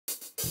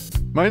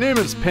My name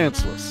is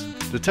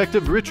Pantsless,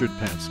 Detective Richard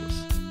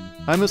Pantsless.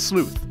 I'm a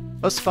sleuth,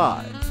 a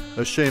spy,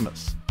 a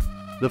shamus.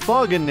 The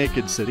fog in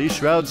Naked City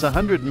shrouds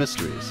 100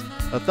 mysteries,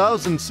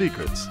 1,000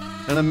 secrets,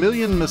 and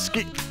 1,000,000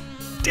 mesquite.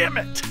 Damn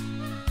it!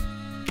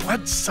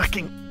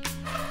 Blood-sucking.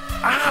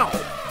 Ow!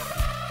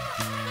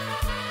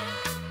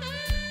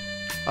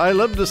 I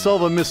love to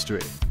solve a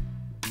mystery,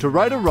 to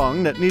right a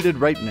wrong that needed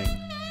rightening,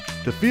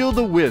 to feel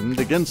the wind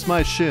against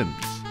my shins.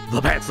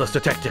 The Pantsless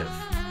Detective,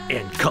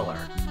 in color,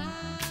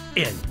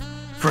 in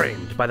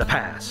Framed by the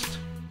Past.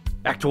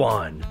 Act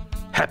 1,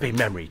 Happy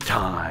Memory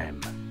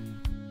Time.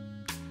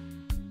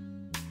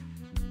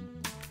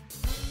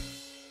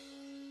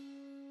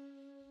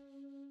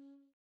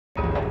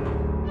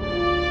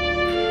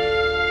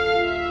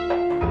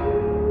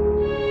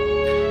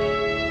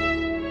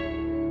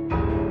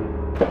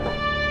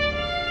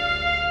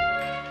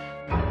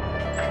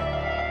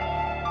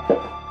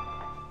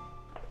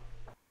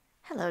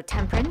 Hello,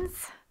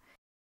 Temperance.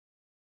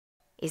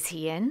 Is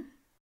he in?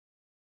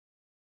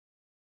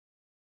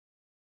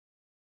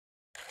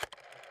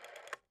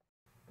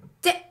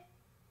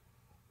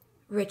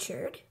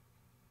 Richard,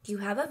 you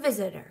have a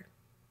visitor.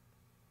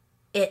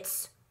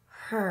 It's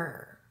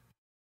her.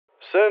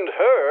 Send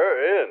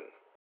her in.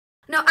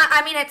 No,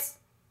 I mean it's...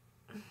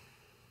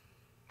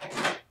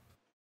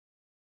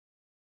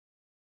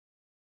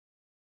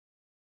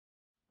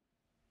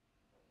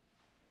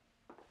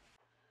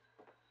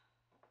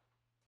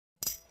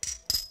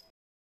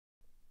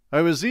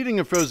 I was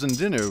eating a frozen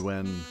dinner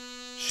when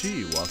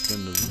she walked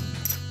in the room.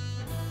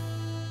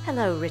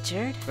 Hello,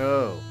 Richard.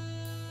 Oh,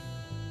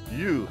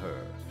 you, her.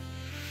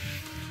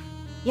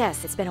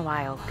 Yes, it's been a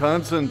while.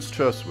 Constance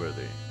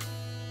Trustworthy,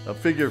 a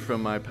figure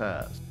from my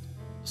past.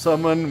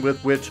 Someone with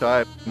which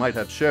I might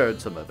have shared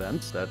some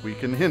events that we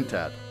can hint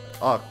at,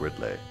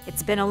 awkwardly.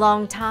 It's been a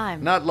long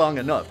time. Not long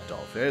enough,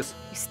 Dollface.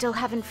 You still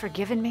haven't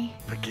forgiven me?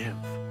 Forgive?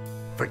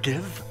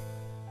 Forgive?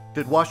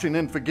 Did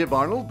Washington forgive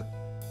Arnold?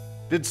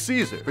 Did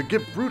Caesar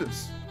forgive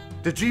Brutus?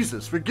 Did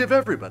Jesus forgive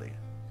everybody?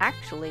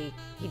 Actually,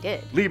 he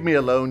did. Leave me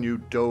alone, you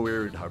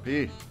doe-eared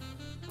harpy.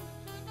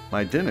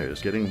 My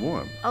dinner's getting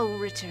warm. Oh,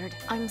 Richard,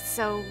 I'm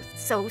so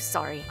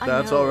sorry.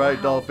 That's all right,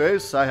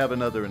 Dollface. I have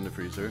another in the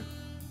freezer.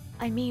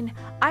 I mean,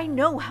 I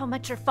know how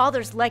much your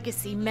father's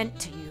legacy meant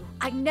to you.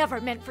 I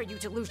never meant for you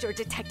to lose your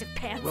detective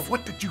pants. Well,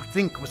 what did you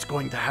think was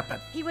going to happen?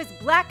 He was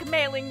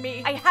blackmailing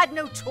me. I had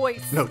no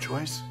choice. No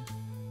choice?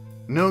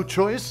 No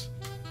choice?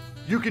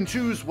 You can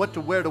choose what to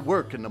wear to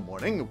work in the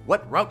morning,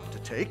 what route to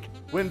take,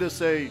 when to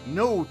say,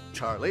 "No,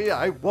 Charlie,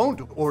 I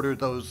won't order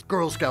those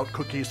Girl Scout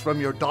cookies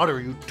from your daughter,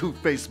 you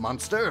two-faced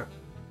monster."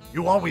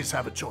 You always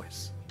have a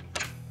choice.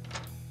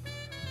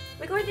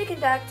 We're going to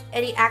conduct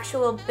any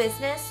actual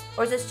business,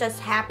 or is this just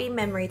happy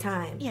memory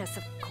time? Yes,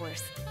 of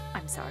course.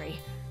 I'm sorry.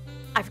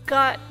 I've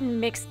gotten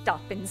mixed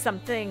up in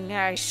something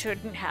I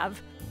shouldn't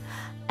have.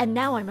 And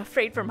now I'm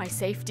afraid for my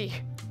safety.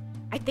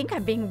 I think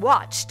I'm being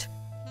watched.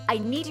 I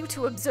need you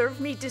to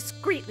observe me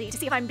discreetly to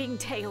see if I'm being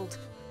tailed.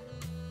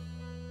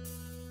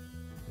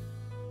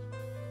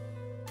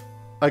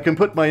 I can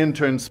put my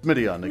intern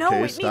Smitty on the case.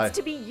 No, it needs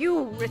to be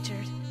you,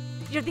 Richard.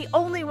 You're the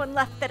only one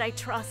left that I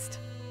trust.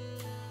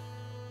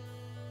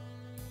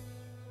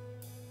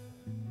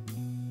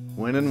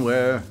 When and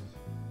where?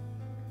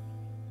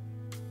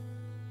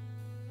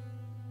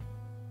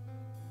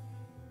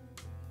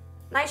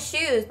 Nice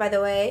shoes, by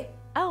the way.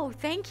 Oh,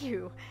 thank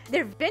you.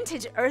 They're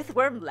vintage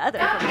earthworm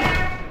leather.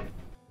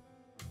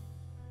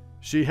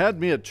 She had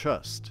me at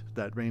trust,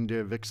 that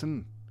reindeer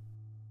vixen.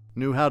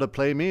 Knew how to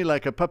play me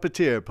like a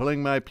puppeteer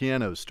pulling my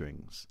piano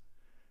strings.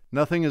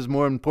 Nothing is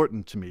more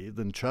important to me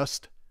than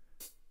trust.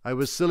 I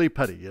was silly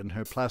putty in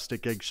her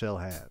plastic eggshell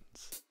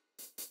hands.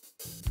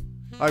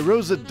 I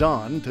rose at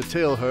dawn to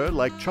tail her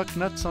like truck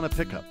nuts on a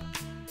pickup.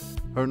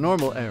 Her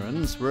normal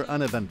errands were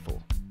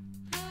uneventful.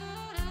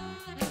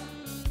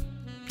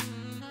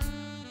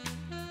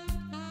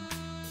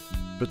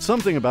 But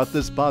something about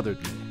this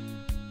bothered me.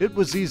 It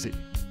was easy.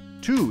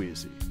 Too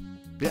easy.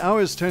 The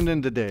hours turned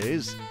into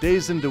days,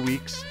 days into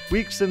weeks,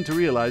 weeks into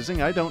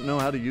realizing I don't know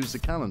how to use the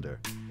calendar,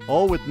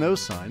 all with no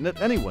sign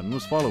that anyone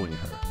was following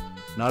her.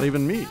 Not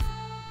even me.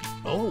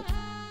 Oh.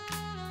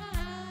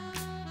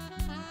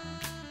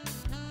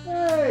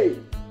 Hey!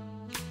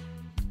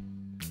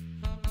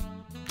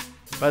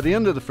 By the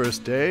end of the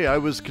first day, I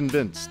was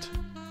convinced.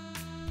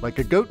 Like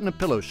a goat in a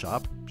pillow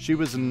shop, she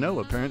was in no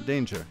apparent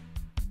danger.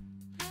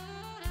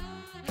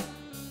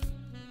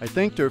 I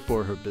thanked her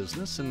for her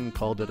business and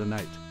called it a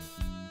night.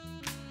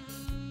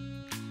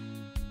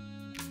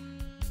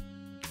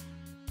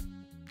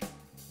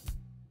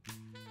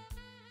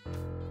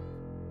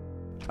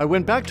 I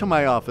went back to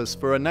my office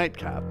for a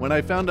nightcap when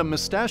I found a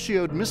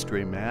mustachioed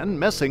mystery man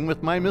messing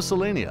with my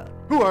miscellanea.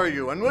 Who are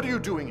you and what are you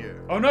doing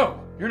here? Oh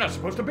no, you're not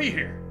supposed to be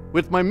here.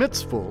 With my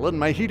mitts full and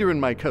my heater in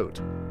my coat,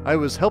 I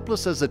was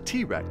helpless as a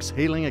T-Rex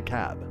hailing a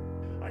cab.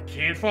 I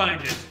can't find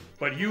it,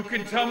 but you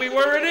can tell me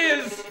where it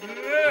is.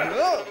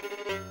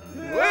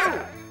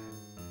 Whoa.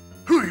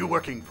 Who are you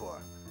working for?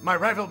 My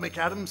rival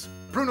McAdams?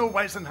 Bruno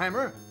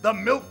Weisenheimer? The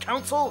Milk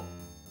Council?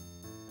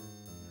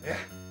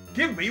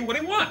 Give me what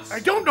he wants! I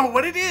don't know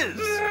what it is!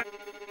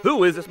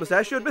 Who is this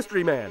mustachioed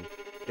mystery man?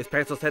 Is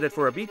Pantsless headed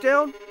for a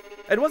beatdown?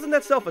 And wasn't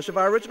that selfish of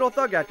our original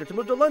thug actor to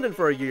move to London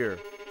for a year?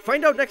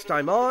 Find out next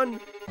time on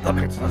The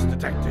Pantsless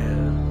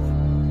Detective.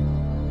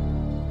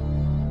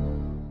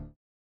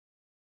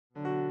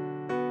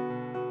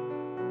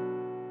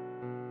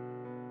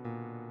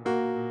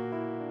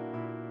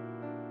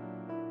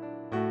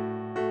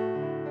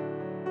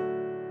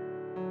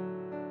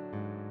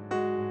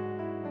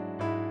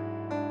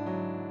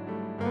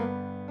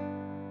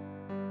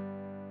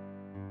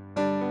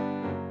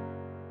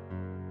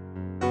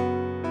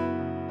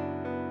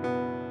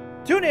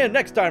 Tune in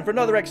next time for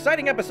another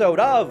exciting episode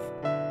of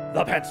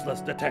The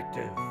Pantsless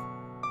Detective.